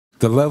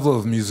The level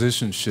of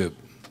musicianship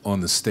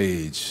on the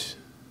stage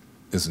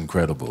is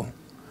incredible.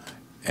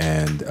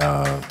 And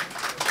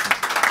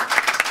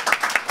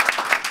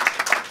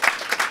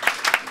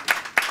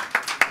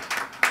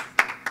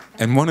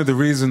one of the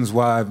reasons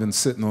why I've been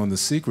sitting on The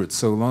Secret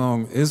so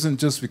long isn't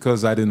just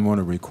because I didn't want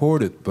to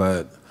record it,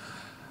 but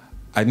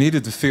I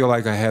needed to feel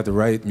like I had the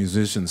right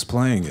musicians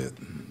playing it.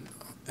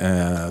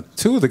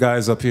 Two of the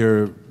guys up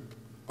here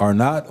are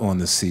not on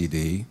the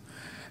CD,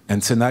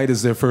 and tonight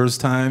is their first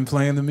time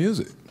playing the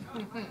music.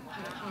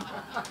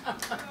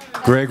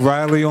 Greg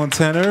Riley on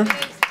tenor,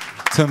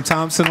 Tim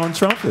Thompson on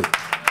trumpet.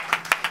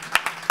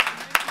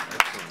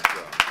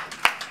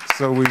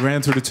 So we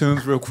ran through the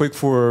tunes real quick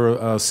for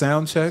a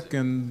sound check,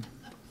 and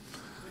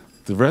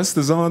the rest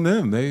is on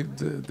them.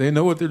 They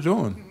know what they're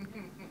doing.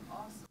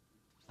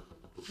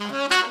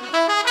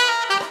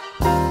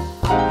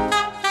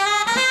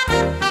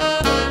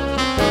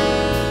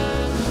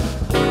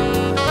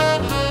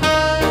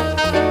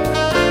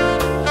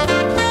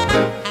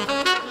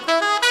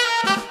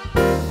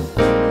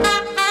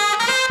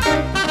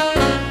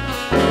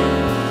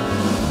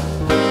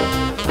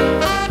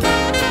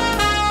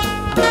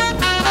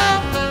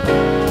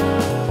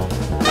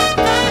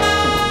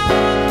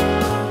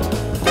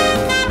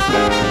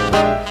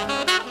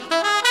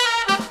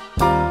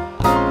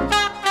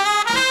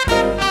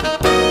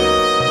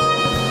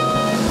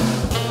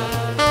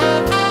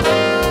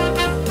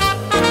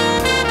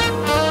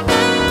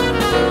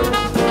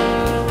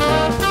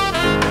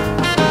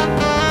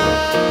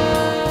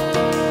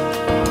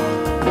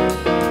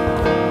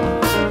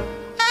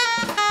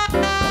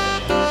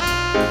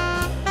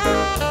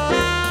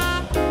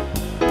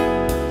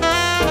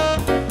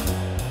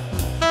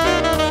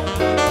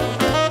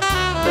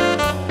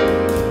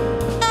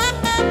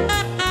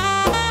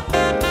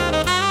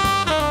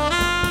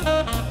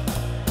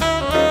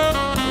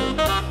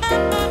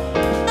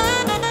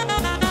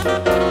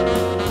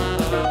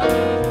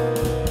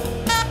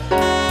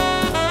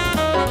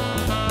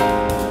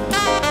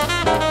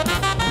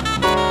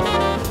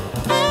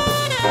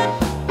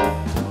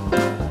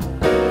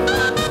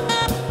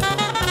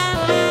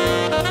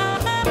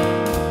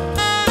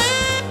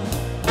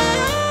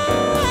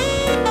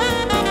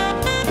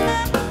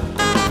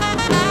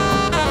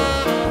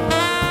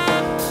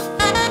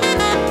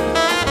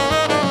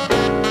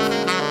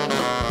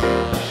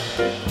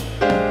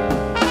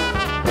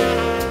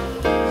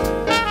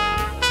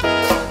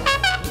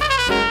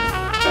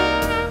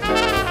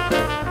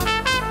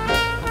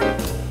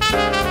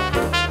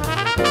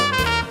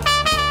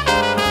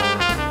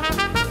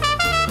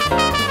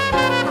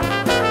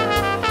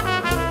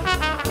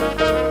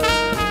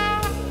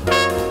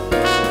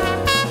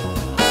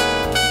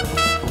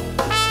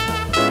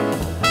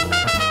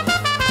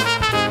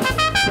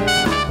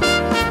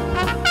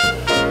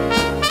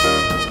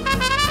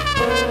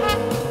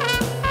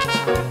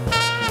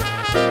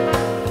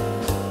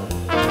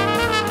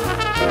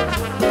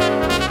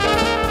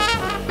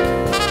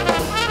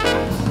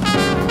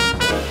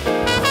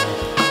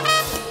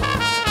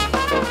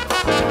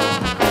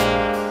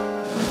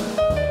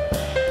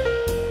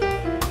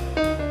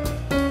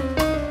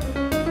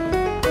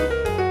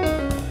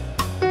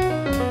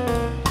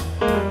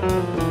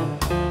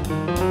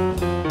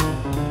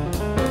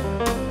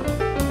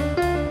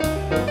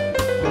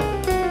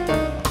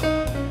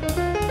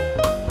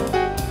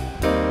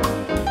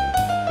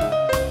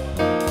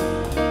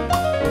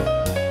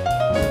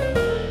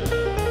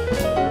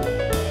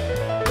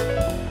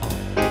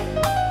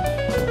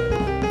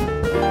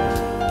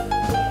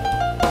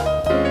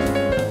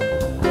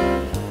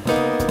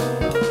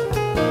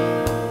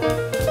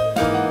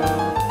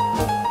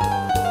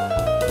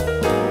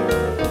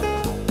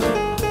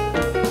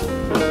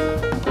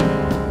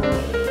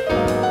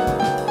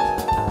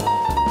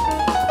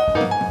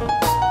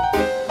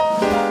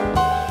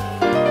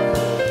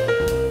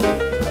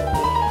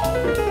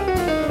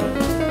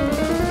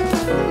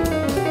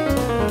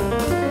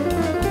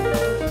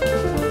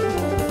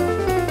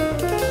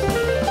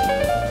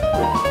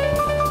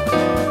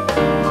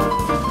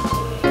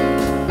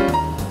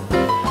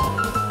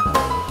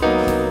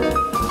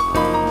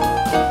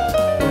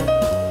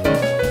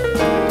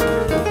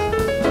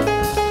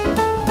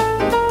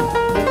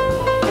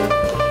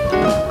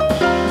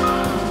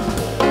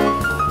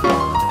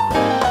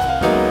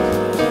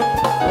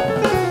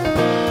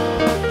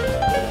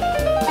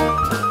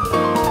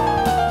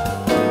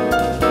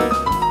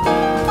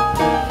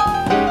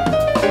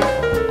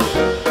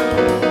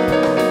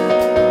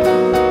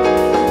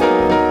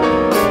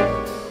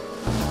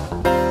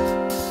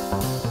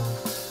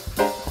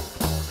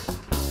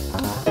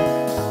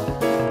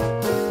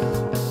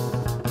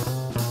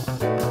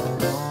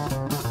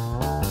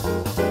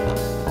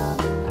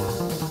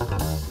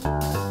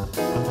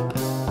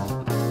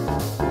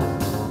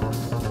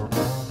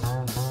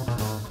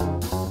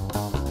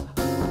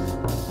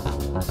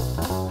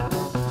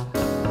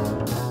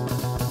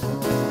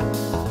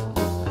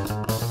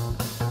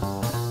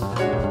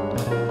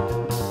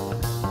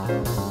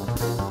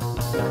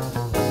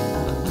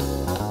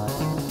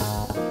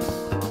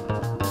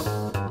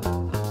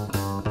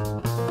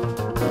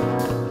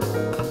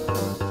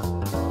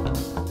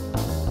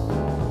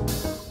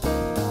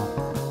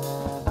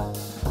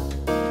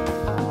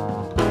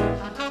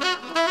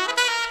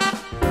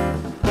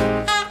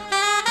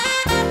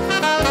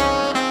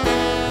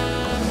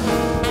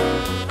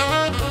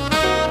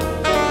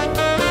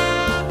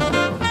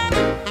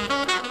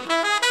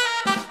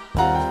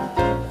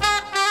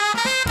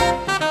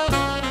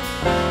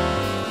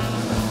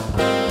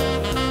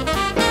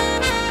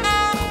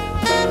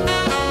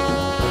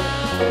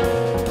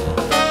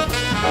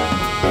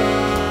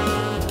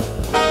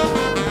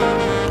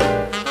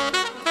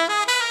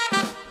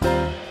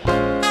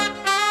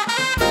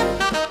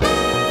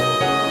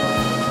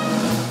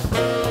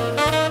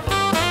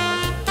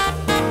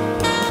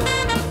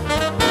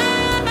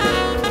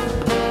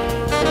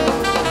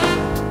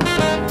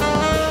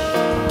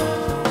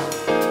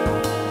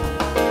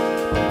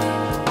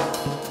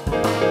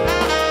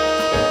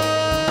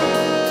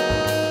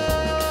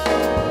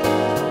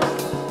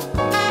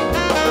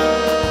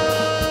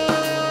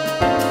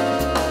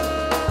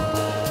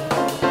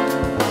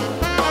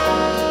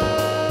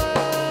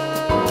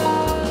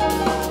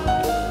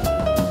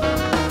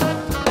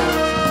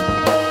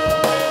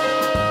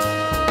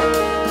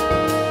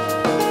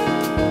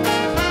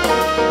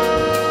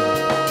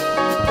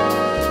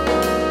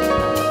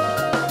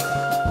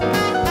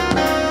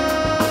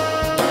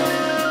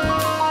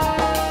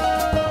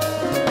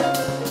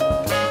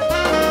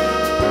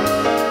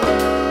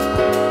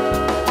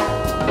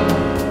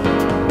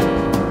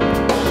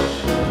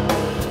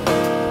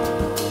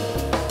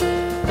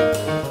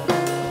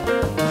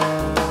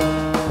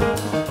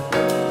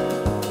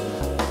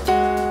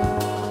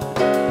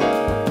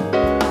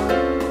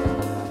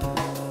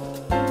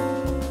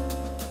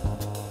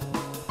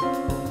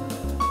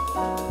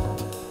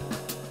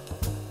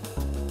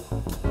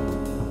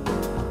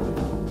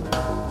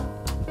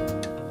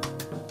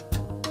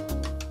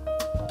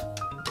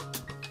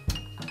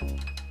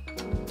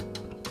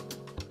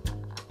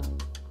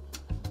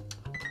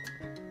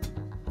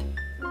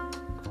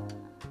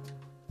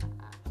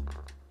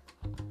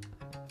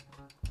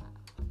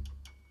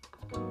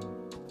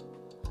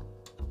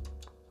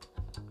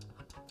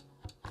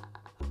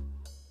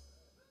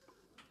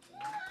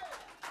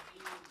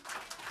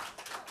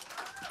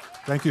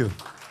 Thank you.